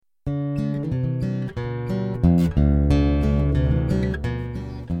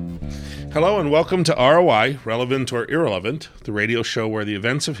Hello and welcome to ROI, Relevant or Irrelevant, the radio show where the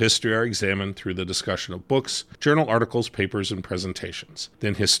events of history are examined through the discussion of books, journal articles, papers, and presentations.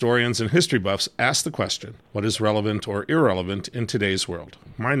 Then historians and history buffs ask the question, what is relevant or irrelevant in today's world?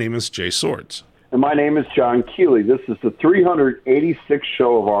 My name is Jay Swords. And my name is John Keeley. This is the 386th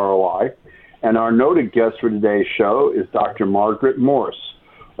show of ROI, and our noted guest for today's show is Dr. Margaret Morse,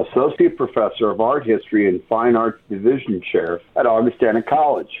 Associate Professor of Art History and Fine Arts Division Chair at Augustana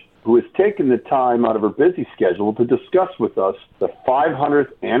College, who has taken the time out of her busy schedule to discuss with us the 500th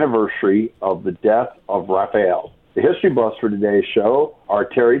anniversary of the death of Raphael. The history buffs for today's show are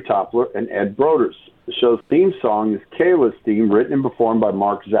Terry Toppler and Ed Broders. The show's theme song is Kayla's Theme, written and performed by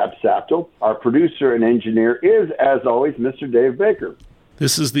Mark Zapsapto. Our producer and engineer is, as always, Mr. Dave Baker.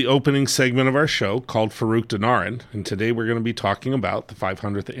 This is the opening segment of our show called Farouk Dinarin, and today we're going to be talking about the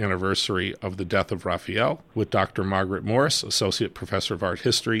 500th anniversary of the death of Raphael with Dr. Margaret Morse, Associate Professor of Art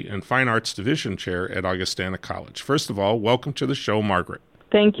History and Fine Arts Division Chair at Augustana College. First of all, welcome to the show, Margaret.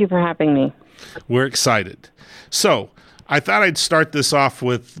 Thank you for having me. We're excited. So, I thought I'd start this off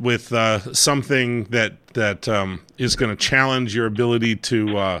with something that is going to challenge your ability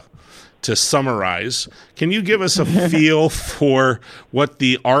to summarize. Can you give us a feel for what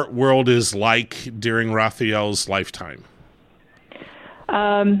the art world is like during Raphael's lifetime?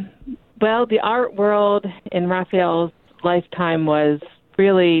 Well, the art world in Raphael's lifetime was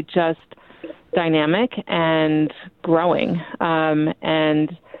really just dynamic and growing.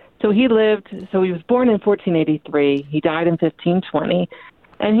 And so he was born in 1483. He died in 1520.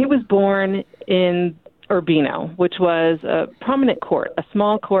 And he was born in Urbino, which was a prominent court, a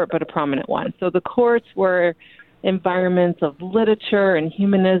small court, but a prominent one. So the courts were environments of literature and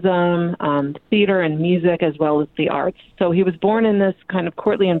humanism, theater and music, as well as the arts. So he was born in this kind of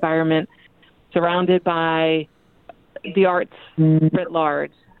courtly environment, surrounded by the arts writ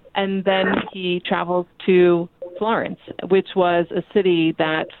large. And then he travels to Florence, which was a city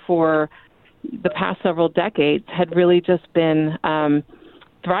that for the past several decades had really just been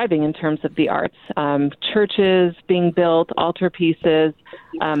thriving in terms of the arts. Churches being built, altarpieces,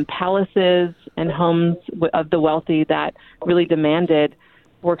 palaces and homes of the wealthy that really demanded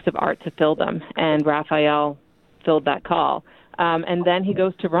works of art to fill them. And Raphael filled that call. And then he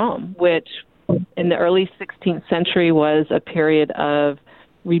goes to Rome, which in the early 16th century was a period of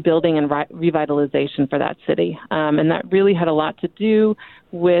rebuilding and revitalization for that city. And that really had a lot to do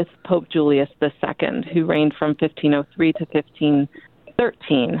with Pope Julius II, who reigned from 1503 to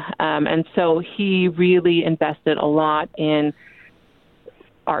 1513. And so he really invested a lot in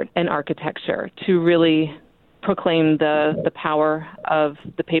art and architecture to really proclaim the power of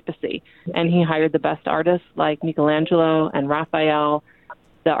the papacy. And he hired the best artists like Michelangelo and Raphael,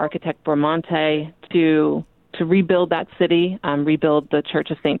 the architect Bramante, to rebuild that city, rebuild the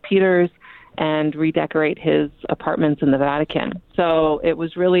Church of St. Peter's, and redecorate his apartments in the Vatican. So it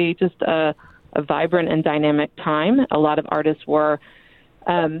was really just a vibrant and dynamic time. A lot of artists were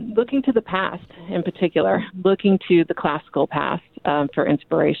looking to the past, in particular, looking to the classical past for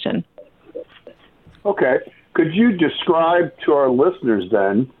inspiration. Okay. Could you describe to our listeners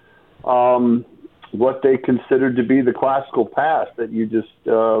then what they considered to be the classical past that you just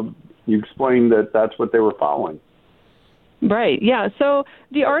you explained that that's what they were following? Right, yeah. So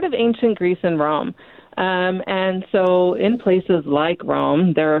the art of ancient Greece and Rome. And so in places like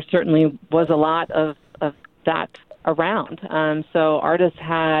Rome, there certainly was a lot of that around. So artists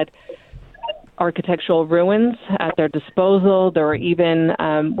had architectural ruins at their disposal. There were even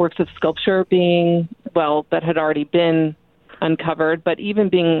works of sculpture that had already been uncovered, but even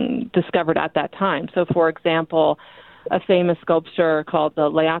being discovered at that time. So, for example, a famous sculpture called the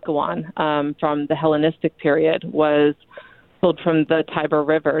Laocoon from the Hellenistic period was pulled from the Tiber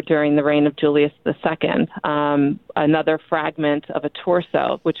River during the reign of Julius II. Another fragment of a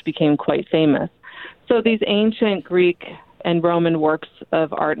torso, which became quite famous. So these ancient Greek and Roman works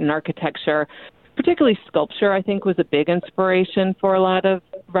of art and architecture, particularly sculpture, I think was a big inspiration for a lot of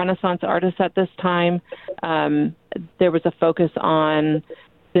Renaissance artists at this time. There was a focus on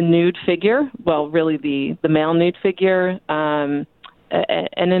the nude figure, really the male nude figure, and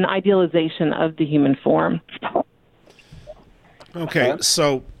an idealization of the human form. Okay,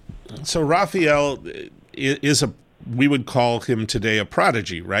 so Raphael is we would call him today a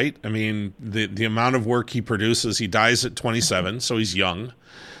prodigy, right? I mean, the amount of work he produces, he dies at 27, so he's young.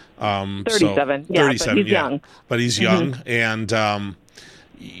 37, so, 37, but he's young. But he's young, and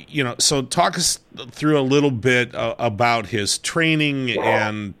so talk us through a little bit about his training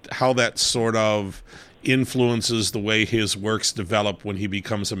and how that sort of influences the way his works develop when he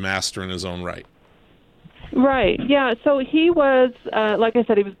becomes a master in his own right. Right. Yeah. So he was, like I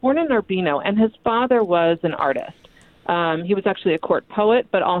said, he was born in Urbino, and his father was an artist. He was actually a court poet,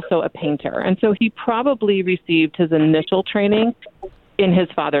 but also a painter. And so he probably received his initial training in his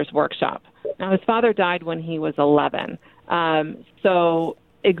father's workshop. Now, his father died when he was 11. So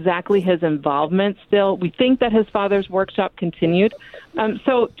exactly his involvement still, we think that his father's workshop continued.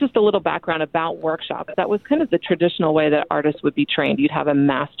 So just a little background about workshops. That was kind of the traditional way that artists would be trained. You'd have a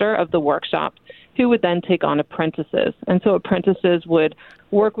master of the workshop who would then take on apprentices. And so apprentices would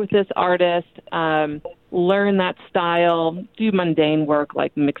work with this artist, learn that style, do mundane work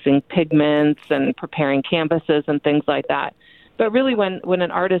like mixing pigments and preparing canvases and things like that. But really when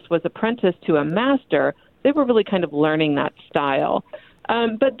an artist was apprenticed to a master, they were really kind of learning that style.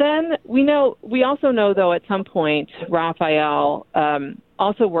 But then we also know, though, at some point, Raphael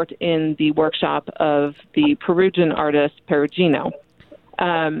also worked in the workshop of the Perugian artist Perugino.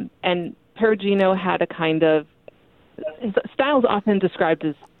 And Perugino had a kind of, his style is often described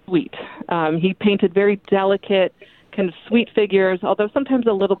as sweet. He painted very delicate, kind of sweet figures, although sometimes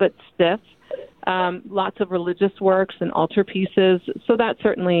a little bit stiff. Lots of religious works and altarpieces. So that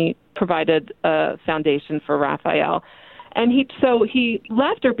certainly provided a foundation for Raphael. And he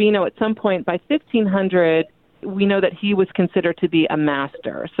left Urbino at some point. By 1500, we know that he was considered to be a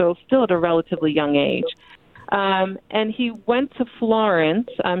master, so still at a relatively young age. And he went to Florence.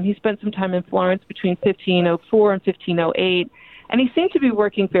 He spent some time in Florence between 1504 and 1508, and he seemed to be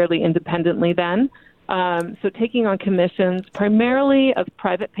working fairly independently then. So taking on commissions primarily of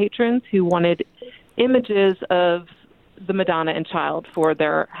private patrons who wanted images of the Madonna and Child for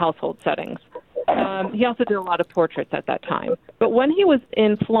their household settings. He also did a lot of portraits at that time. But when he was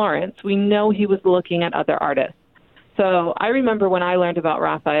in Florence, we know he was looking at other artists. So I remember when I learned about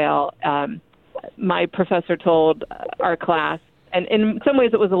Raphael, my professor told our class, and in some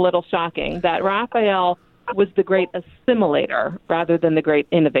ways it was a little shocking, that Raphael was the great assimilator rather than the great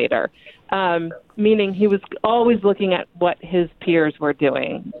innovator, meaning he was always looking at what his peers were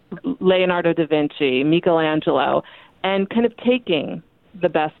doing, Leonardo da Vinci, Michelangelo, and kind of taking the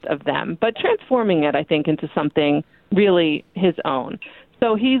best of them, but transforming it, I think, into something really his own.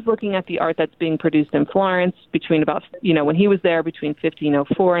 So he's looking at the art that's being produced in Florence between about, when he was there between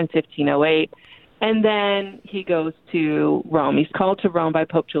 1504 and 1508. And then he goes to Rome. He's called to Rome by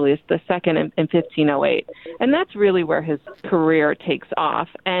Pope Julius II in 1508. And that's really where his career takes off.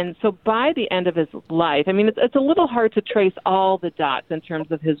 And so by the end of his life, I mean, it's a little hard to trace all the dots in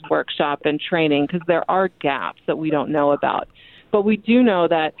terms of his workshop and training because there are gaps that we don't know about. But we do know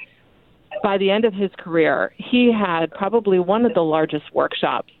that by the end of his career, he had probably one of the largest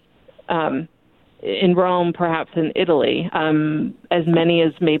workshops in Rome, perhaps in Italy, as many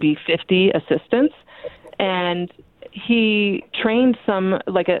as maybe 50 assistants. And he trained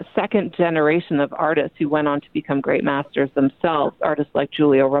like a second generation of artists who went on to become great masters themselves, artists like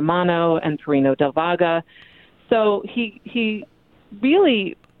Giulio Romano and Perino del Vaga. So he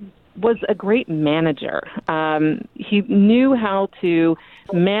really was a great manager. He knew how to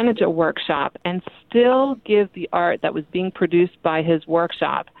manage a workshop and still give the art that was being produced by his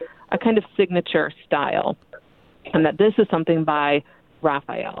workshop a kind of signature style, and that this is something by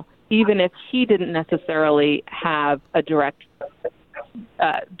Raphael, even if he didn't necessarily have a direct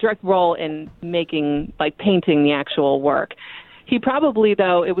role in painting the actual work. He probably,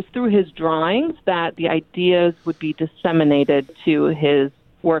 though, it was through his drawings that the ideas would be disseminated to his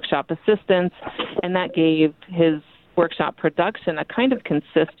workshop assistants, and that gave his workshop production a kind of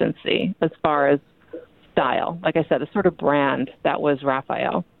consistency as far as style. Like I said, a sort of brand that was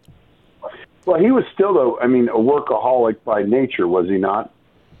Raphael. Well, he was still, though, a workaholic by nature, was he not?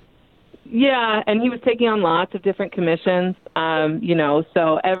 Yeah, and he was taking on lots of different commissions,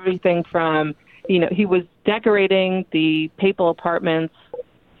 so everything from, he was decorating the papal apartments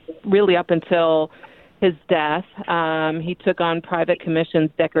really up until his death. He took on private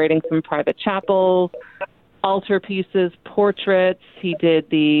commissions decorating some private chapels, altar pieces, portraits. He did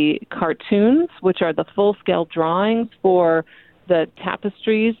the cartoons, which are the full-scale drawings for the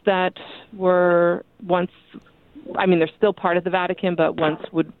tapestries that were once, they're still part of the Vatican, but once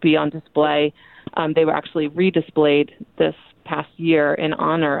would be on display. They were actually redisplayed this past year in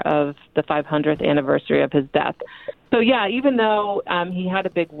honor of the 500th anniversary of his death. So, yeah, even though he had a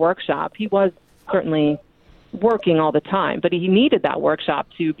big workshop, he was certainly working all the time, but he needed that workshop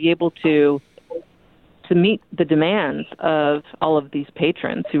to be able to meet the demands of all of these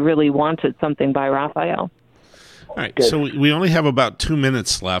patrons who really wanted something by Raphael. All right, so we only have about 2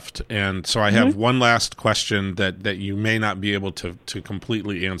 minutes left, and so I have one last question that you may not be able to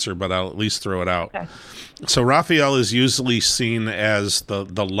completely answer, but I'll at least throw it out. Okay. So Raphael is usually seen as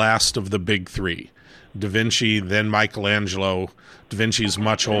the last of the big three. Da Vinci, then Michelangelo. Da Vinci's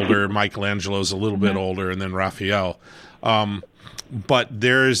much older, Michelangelo's a little bit older, and then Raphael. But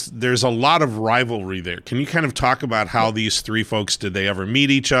there's a lot of rivalry there. Can you kind of talk about how these three folks, did they ever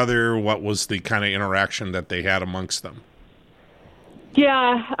meet each other? What was the kind of interaction that they had amongst them?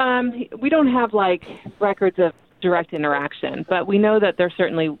 Yeah, we don't have records of direct interaction, but we know that there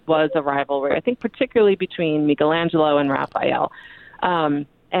certainly was a rivalry, I think particularly between Michelangelo and Raphael.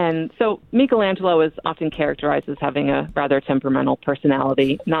 And so Michelangelo is often characterized as having a rather temperamental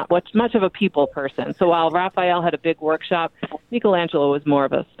personality, not much of a people person. So while Raphael had a big workshop, Michelangelo was more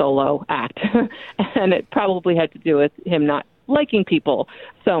of a solo act. And it probably had to do with him not liking people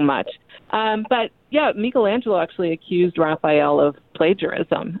so much. But yeah, Michelangelo actually accused Raphael of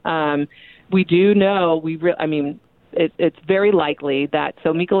plagiarism. We do know, it's very likely that,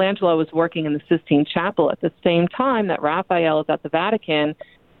 so Michelangelo was working in the Sistine Chapel at the same time that Raphael is at the Vatican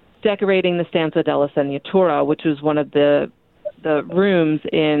decorating the Stanza della Segnatura, which was one of the rooms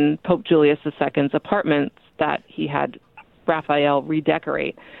in Pope Julius II's apartments that he had Raphael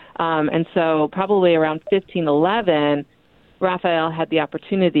redecorate. And so probably around 1511, Raphael had the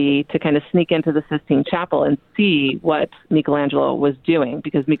opportunity to kind of sneak into the Sistine Chapel and see what Michelangelo was doing,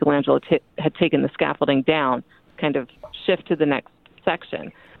 because Michelangelo had taken the scaffolding down, kind of shift to the next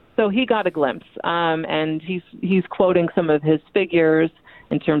section. So he got a glimpse, and he's quoting some of his figures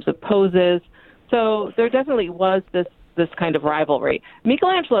in terms of poses. So there definitely was this kind of rivalry.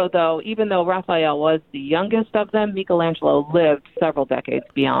 Michelangelo, though, even though Raphael was the youngest of them, Michelangelo lived several decades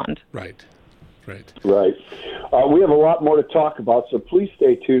beyond. Right. We have a lot more to talk about, so please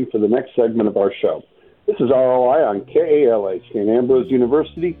stay tuned for the next segment of our show. This is ROI on KALH, St. Ambrose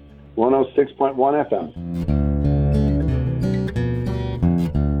University, 106.1 FM.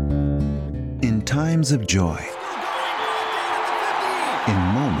 In times of joy, in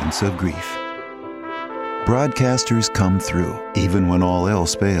moments of grief, broadcasters come through, even when all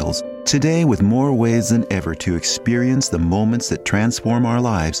else fails. Today, with more ways than ever to experience the moments that transform our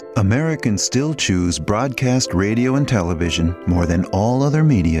lives, Americans still choose broadcast radio and television more than all other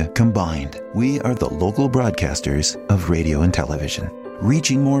media combined. We are the local broadcasters of radio and television,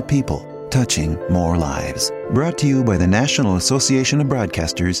 reaching more people, touching more lives. Brought to you by the National Association of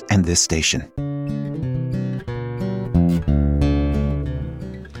Broadcasters and this station.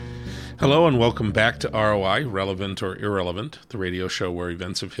 Hello and welcome back to ROI, Relevant or Irrelevant, the radio show where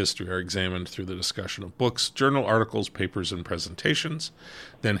events of history are examined through the discussion of books, journal articles, papers, and presentations.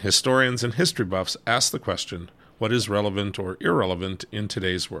 Then historians and history buffs ask the question, what is relevant or irrelevant in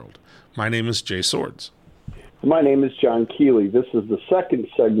today's world? My name is Jay Swords. My name is John Keeley. This is the second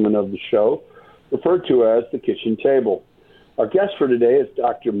segment of the show, referred to as the kitchen table. Our guest for today is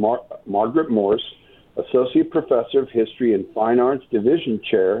Dr. Margaret Morse, Associate Professor of History and Fine Arts Division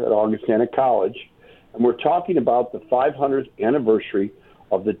Chair at Augustana College, and we're talking about the 500th anniversary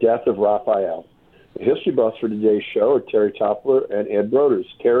of the death of Raphael. The history buffs for today's show are Terry Toppler and Ed Broders.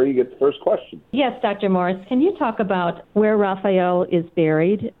 Terry, you get the first question. Yes, Dr. Morris, can you talk about where Raphael is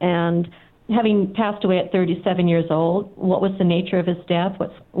buried, and having passed away at 37 years old, what was the nature of his death?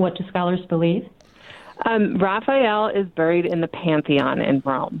 What do scholars believe? Raphael is buried in the Pantheon in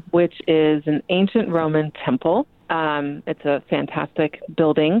Rome, which is an ancient Roman temple. It's a fantastic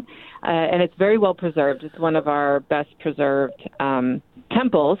building, and it's very well preserved. It's one of our best preserved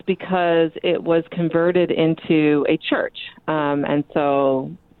temples because it was converted into a church, and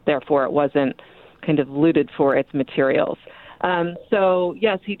so therefore it wasn't kind of looted for its materials. So,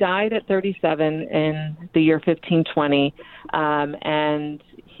 yes, he died at 37 in the year 1520, and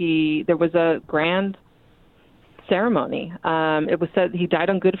there was a grand ceremony. It was said he died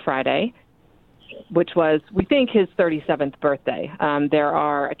on Good Friday, which was, we think, his 37th birthday. There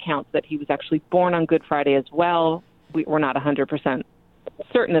are accounts that he was actually born on Good Friday as well. We're not 100%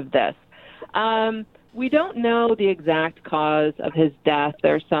 certain of this. We don't know the exact cause of his death.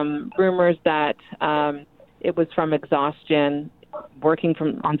 There's some rumors that it was from exhaustion, working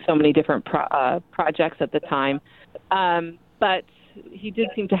on so many different projects at the time. But he did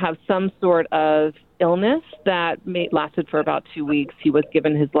seem to have some sort of illness that lasted for about 2 weeks. He was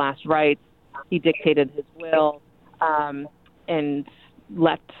given his last rites. He dictated his will and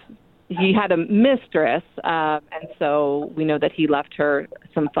left. He had a mistress, and so we know that he left her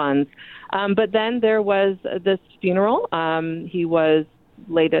some funds. But then there was this funeral. He was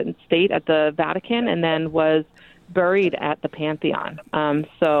laid in state at the Vatican and then was buried at the Pantheon.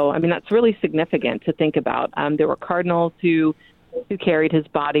 So, I mean, that's really significant to think about. There were cardinals who carried his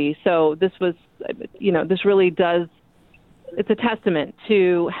body. So this was, this really does, it's a testament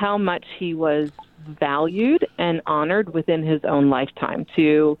to how much he was valued and honored within his own lifetime.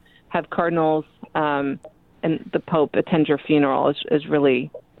 To have cardinals and the Pope attend your funeral is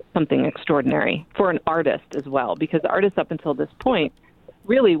really something extraordinary for an artist as well, because artists up until this point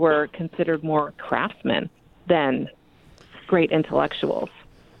really were considered more craftsmen than great intellectuals.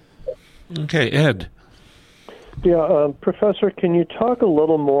 Okay, Ed. Yeah, Professor, can you talk a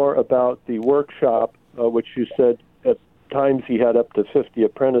little more about the workshop, which you said at times he had up to 50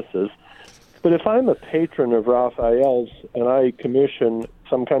 apprentices? But if I'm a patron of Raphael's and I commission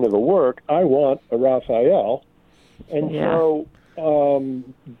some kind of a work, I want a Raphael. And so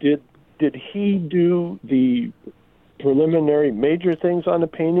did he do the preliminary major things on the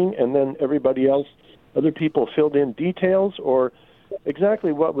painting and then everybody else, other people filled in details, or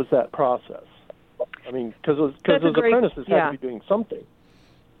exactly what was that process? I mean, because those apprentices had to be doing something.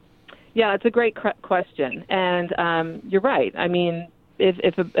 Yeah, it's a great question, and you're right. I mean,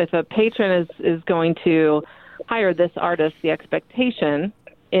 if a patron is going to hire this artist, the expectation,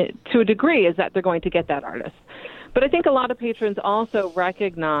 to a degree, is that they're going to get that artist. But I think a lot of patrons also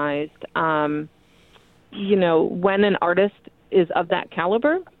recognized, when an artist is of that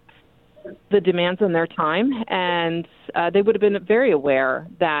caliber, the demands on their time, and they would have been very aware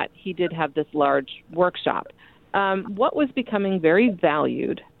that he did have this large workshop. What was becoming very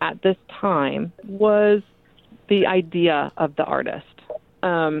valued at this time was the idea of the artist.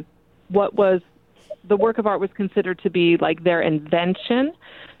 What was the work of art was considered to be like their invention.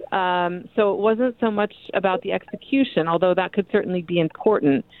 So it wasn't so much about the execution, although that could certainly be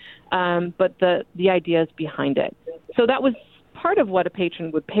important, but the ideas behind it. So that was part of what a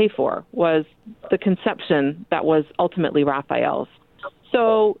patron would pay for, was the conception that was ultimately Raphael's.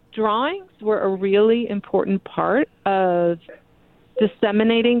 So drawings were a really important part of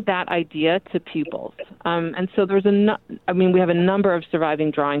disseminating that idea to pupils. And so there's we have a number of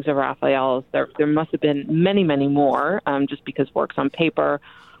surviving drawings of Raphael's. There must have been many, many more, just because works on paper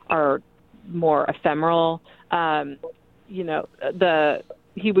are more ephemeral.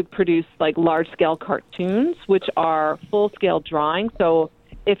 He would produce like large-scale cartoons, which are full-scale drawings. So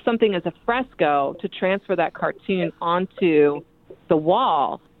if something is a fresco, to transfer that cartoon onto the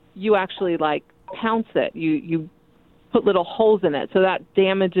wall, you actually like pounce it. You put little holes in it, so that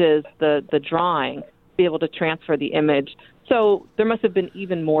damages the drawing, be able to transfer the image. So there must have been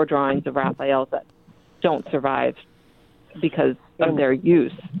even more drawings of Raphael that don't survive because of their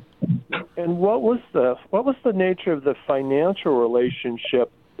use. And what was the nature of the financial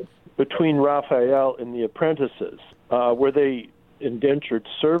relationship between Raphael and the apprentices? Were they indentured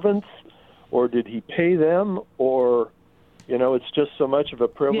servants, or did he pay them, or it's just so much of a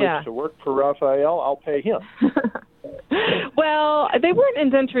privilege to work for Raphael, I'll pay him? Well, they weren't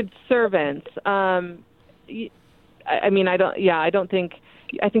indentured servants. I think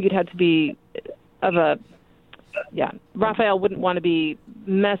you'd have to be Raphael wouldn't want to be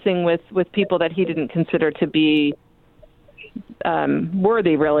messing with people that he didn't consider to be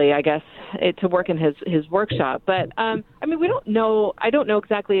worthy, really, I guess, to work in his workshop. But we don't know. I don't know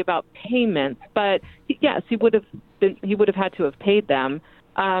exactly about payments, but yes, he would have had to have paid them.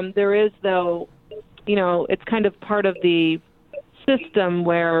 There is, though, it's kind of part of the system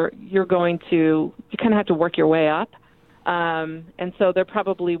where you kind of have to work your way up. And so there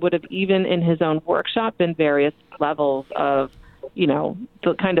probably would have, even in his own workshop, been various levels of,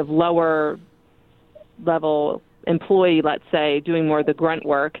 the kind of lower level employee, let's say, doing more of the grunt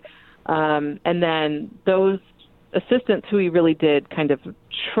work. And then those assistants who he really did kind of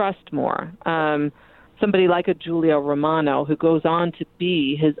trust more. Somebody like a Giulio Romano, who goes on to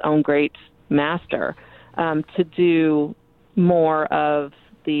be his own great master, to do more of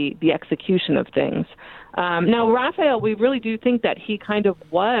the execution of things. Now, Raphael, we really do think that he kind of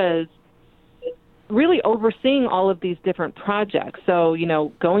was really overseeing all of these different projects. So,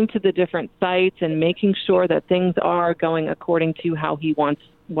 going to the different sites and making sure that things are going according to how he wants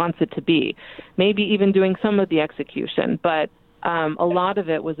it to be. Maybe even doing some of the execution. But a lot of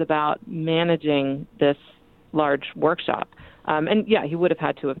it was about managing this large workshop. He would have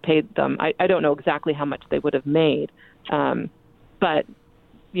had to have paid them. I don't know exactly how much they would have made. But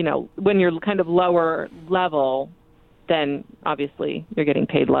when you're kind of lower level, then obviously you're getting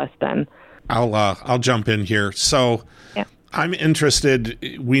paid less then. I'll jump in here. So I'm interested.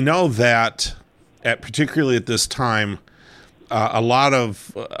 We know that particularly at this time, a lot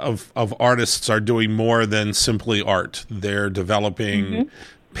of artists are doing more than simply art. They're developing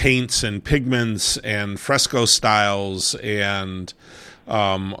paints and pigments and fresco styles and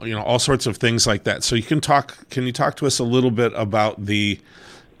all sorts of things like that. So can you talk to us a little bit about the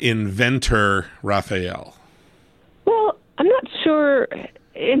inventor Raphael? Well, I'm not sure.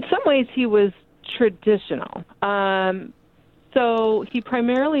 In some ways, he was traditional. So he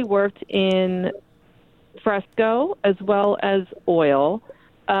primarily worked in fresco as well as oil.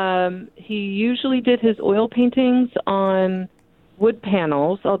 He usually did his oil paintings on wood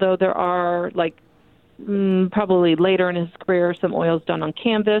panels, although there are, probably later in his career, some oils done on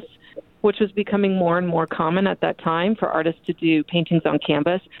canvas, which was becoming more and more common at that time for artists to do paintings on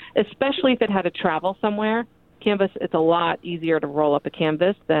canvas, especially if it had to travel somewhere. Canvas, it's a lot easier to roll up a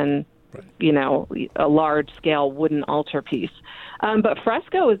canvas than, a large-scale wooden altarpiece. But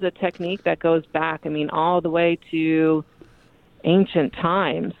fresco is a technique that goes back, all the way to ancient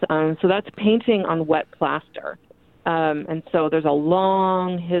times. So that's painting on wet plaster. And so there's a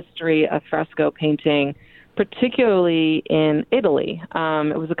long history of fresco painting, particularly in Italy.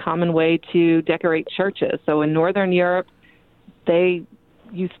 It was a common way to decorate churches. So in Northern Europe, they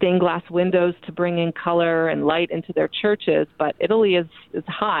use stained glass windows to bring in color and light into their churches, but Italy is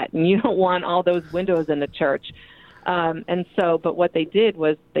hot, and you don't want all those windows in the church. But what they did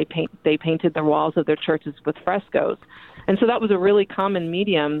was they painted the walls of their churches with frescoes. And so that was a really common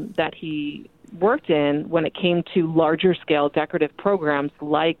medium that he worked in when it came to larger scale decorative programs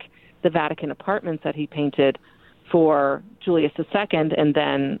like the Vatican apartments that he painted for Julius II and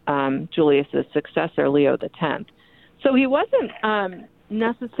then Julius's successor, Leo X. So he wasn't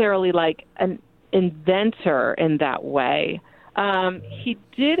necessarily like an inventor in that way. He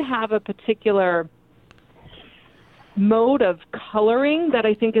did have a particular mode of coloring that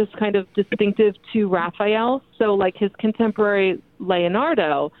I think is kind of distinctive to Raphael. So like his contemporary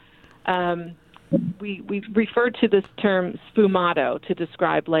Leonardo, we referred to this term sfumato to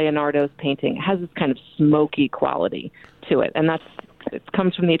describe Leonardo's painting. It has this kind of smoky quality to it, and it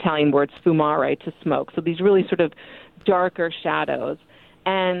comes from the Italian word sfumare, to smoke. So these really sort of darker shadows.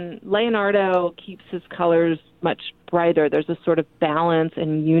 And Leonardo keeps his colors much brighter. There's a sort of balance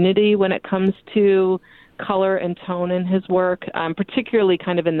and unity when it comes to color and tone in his work, particularly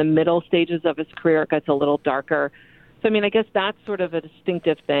kind of in the middle stages of his career. It gets a little darker. So, I guess that's sort of a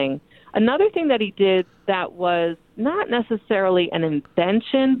distinctive thing. Another thing that he did that was not necessarily an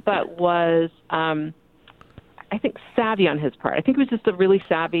invention, but was, I think, savvy on his part. I think he was just a really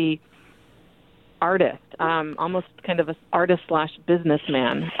savvy artist, almost kind of an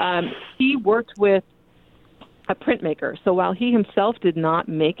artist/businessman. He worked with a printmaker. So while he himself did not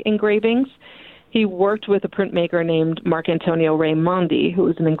make engravings, he worked with a printmaker named Marcantonio Raimondi, who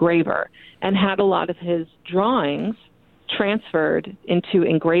was an engraver, and had a lot of his drawings transferred into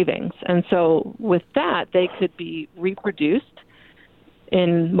engravings. And so with that, they could be reproduced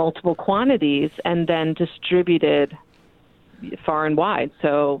in multiple quantities and then distributed far and wide.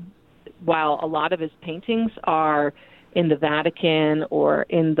 So while a lot of his paintings are in the Vatican or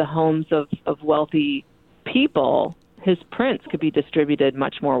in the homes of wealthy people, his prints could be distributed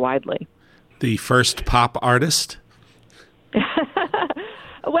much more widely. The first pop artist?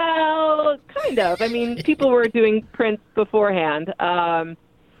 Well, kind of. People were doing prints beforehand.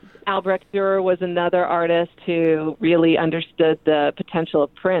 Albrecht Dürer was another artist who really understood the potential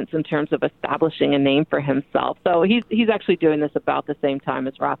of prints in terms of establishing a name for himself. So he's actually doing this about the same time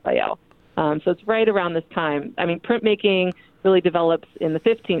as Raphael. So it's right around this time. Printmaking really develops in the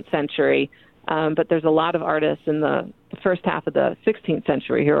 15th century, but there's a lot of artists in the first half of the 16th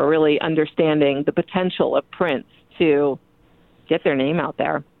century who are really understanding the potential of prints to get their name out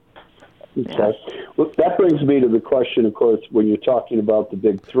there. Okay. Well, that brings me to the question, of course, when you're talking about the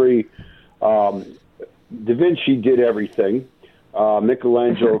big three, Da Vinci did everything.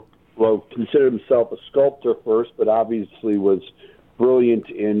 Michelangelo considered himself a sculptor first, but obviously was brilliant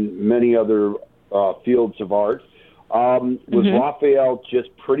in many other fields of art. Was Raphael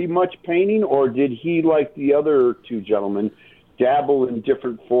just pretty much painting, or did he, like the other two gentlemen, dabble in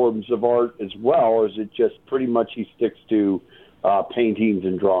different forms of art as well, or is it just pretty much he sticks to paintings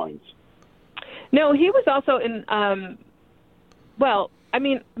and drawings? No, he was also in,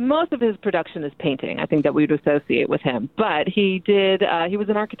 most of his production is painting, I think, that we would associate with him. But he was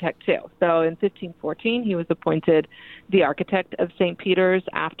an architect too. So in 1514, he was appointed the architect of St. Peter's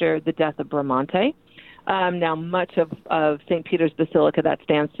after the death of Bramante. Now, much of St. Peter's Basilica that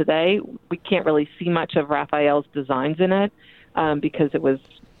stands today, we can't really see much of Raphael's designs in it because it was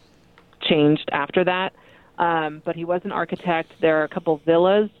changed after that. But he was an architect. There are a couple of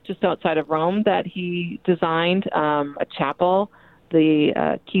villas just outside of Rome that he designed, a chapel,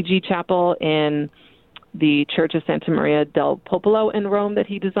 the Chigi Chapel in the Church of Santa Maria del Popolo in Rome that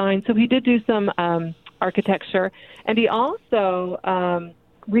he designed. So he did do some architecture. And he also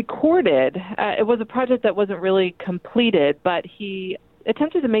recorded, it was a project that wasn't really completed, but he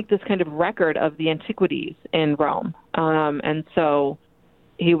attempted to make this kind of record of the antiquities in Rome. And so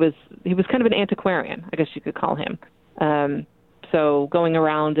he was kind of an antiquarian, I guess you could call him. So going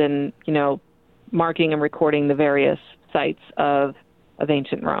around and, marking and recording the various sites of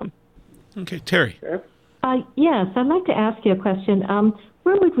ancient Rome. Okay, Terry. Yes, I'd like to ask you a question.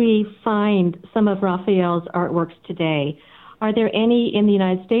 Where would we find some of Raphael's artworks today? Are there any in the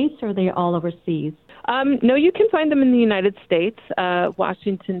United States, or are they all overseas? No, you can find them in the United States.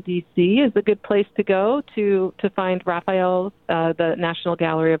 Washington, D.C. is a good place to go to find Raphael, the National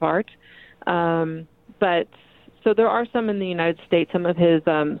Gallery of Art. So there are some in the United States, some of his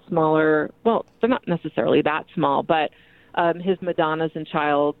smaller, well, they're not necessarily that small, but his Madonnas and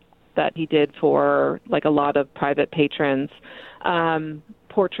Child that he did for like a lot of private patrons,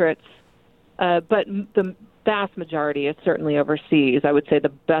 portraits, but the vast majority is certainly overseas. I would say the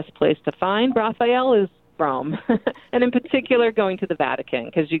best place to find Raphael is Rome, and in particular going to the Vatican,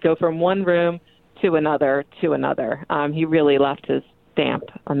 because you go from one room to another to another. He really left his stamp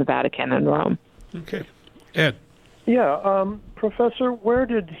on the Vatican and Rome. Okay. Ed. Yeah, Professor, where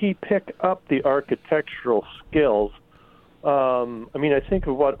did he pick up the architectural skills? I think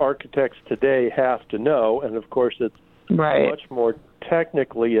of what architects today have to know, and of course it's much more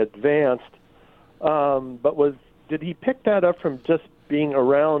technically advanced. But did he pick that up from just being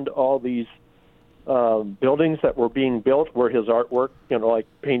around all these buildings that were being built where his artwork, like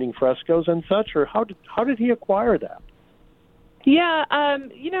painting frescoes and such, or how did he acquire that? Yeah,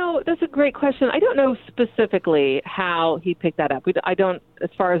 that's a great question. I don't know specifically how he picked that up.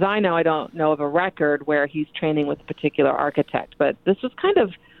 As far as I know of a record where he's training with a particular architect, but this was kind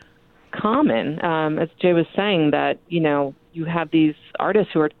of common, as Jay was saying, that, you have these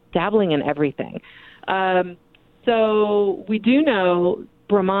artists who are dabbling in everything. So we do know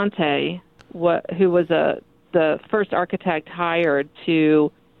Bramante, who was the first architect hired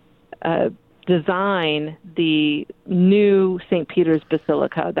to design the new St. Peter's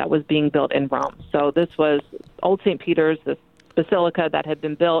Basilica that was being built in Rome. So this was Old St. Peter's, this basilica that had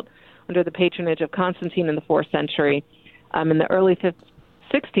been built under the patronage of Constantine in the 4th century. In the early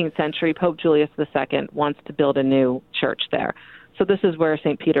 16th century, Pope Julius II wants to build a new church there. So this is where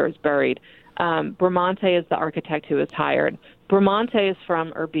St. Peter is buried. Bramante is the architect who is hired. Bramante is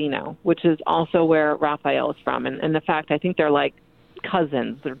from Urbino, which is also where Raphael is from. And in fact, I think they're like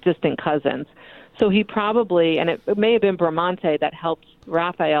cousins, they're distant cousins. So he probably, and it may have been Bramante that helped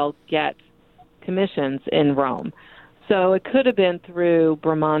Raphael get commissions in Rome. So it could have been through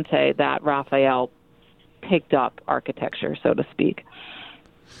Bramante that Raphael picked up architecture, so to speak.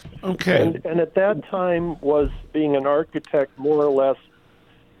 Okay. And at that time, was being an architect more or less,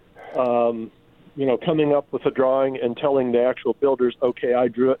 coming up with a drawing and telling the actual builders, okay, I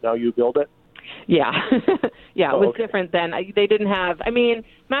drew it, now you build it? Yeah. Yeah, it was different then. They didn't have,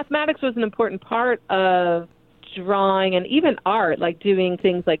 mathematics was an important part of drawing and even art, like doing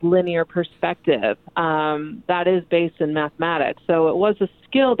things like linear perspective. That is based in mathematics. So it was a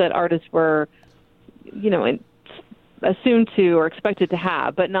skill that artists were, assumed to or expected to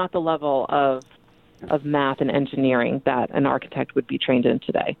have, but not the level of math and engineering that an architect would be trained in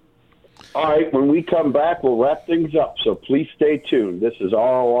today. All right, when we come back, we'll wrap things up, so please stay tuned. This is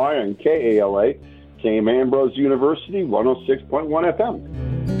ROI on KALA, St. Ambrose University, 106.1 FM.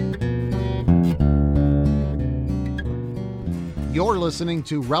 You're listening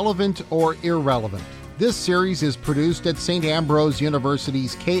to Relevant or Irrelevant. This series is produced at St. Ambrose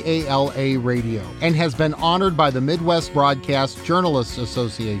University's KALA Radio and has been honored by the Midwest Broadcast Journalists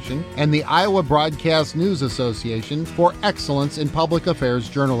Association and the Iowa Broadcast News Association for excellence in public affairs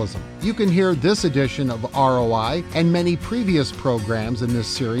journalism. You can hear this edition of ROI and many previous programs in this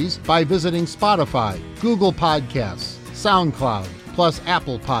series by visiting Spotify, Google Podcasts, SoundCloud, plus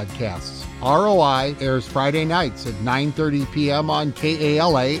Apple Podcasts. ROI airs Friday nights at 9:30 p.m. on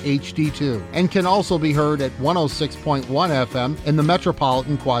KALA HD2 and can also be heard at 106.1 FM in the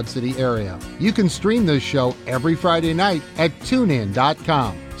metropolitan Quad City area. You can stream this show every Friday night at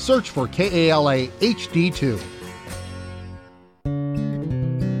tunein.com. Search for KALA HD2.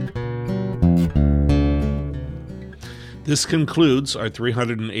 This concludes our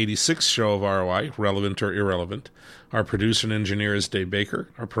 386th show of ROI, Relevant or Irrelevant. Our producer and engineer is Dave Baker.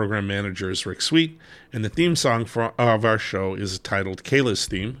 Our program manager is Rick Sweet. And the theme song of our show is titled Kayla's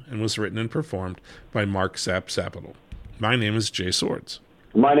Theme and was written and performed by Mark Zapital. My name is Jay Swords.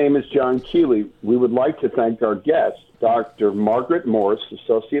 My name is John Keeley. We would like to thank our guest, Dr. Margaret Morse,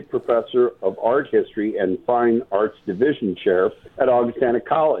 Associate Professor of Art History and Fine Arts Division Chair at Augustana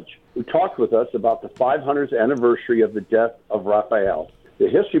College, who talked with us about the 500th anniversary of the death of Raphael. The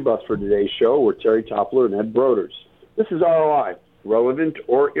history buffs for today's show were Terry Toppler and Ed Broders. This is ROI, Relevant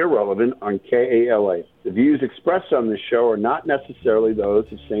or Irrelevant on KALA. The views expressed on this show are not necessarily those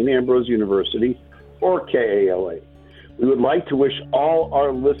of St. Ambrose University or KALA. We would like to wish all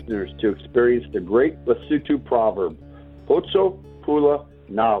our listeners to experience the great Lesotho proverb, Potso Pula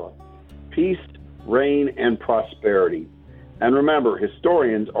Nala, peace, rain, and prosperity. And remember,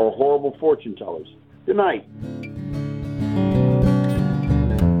 historians are horrible fortune tellers. Good night.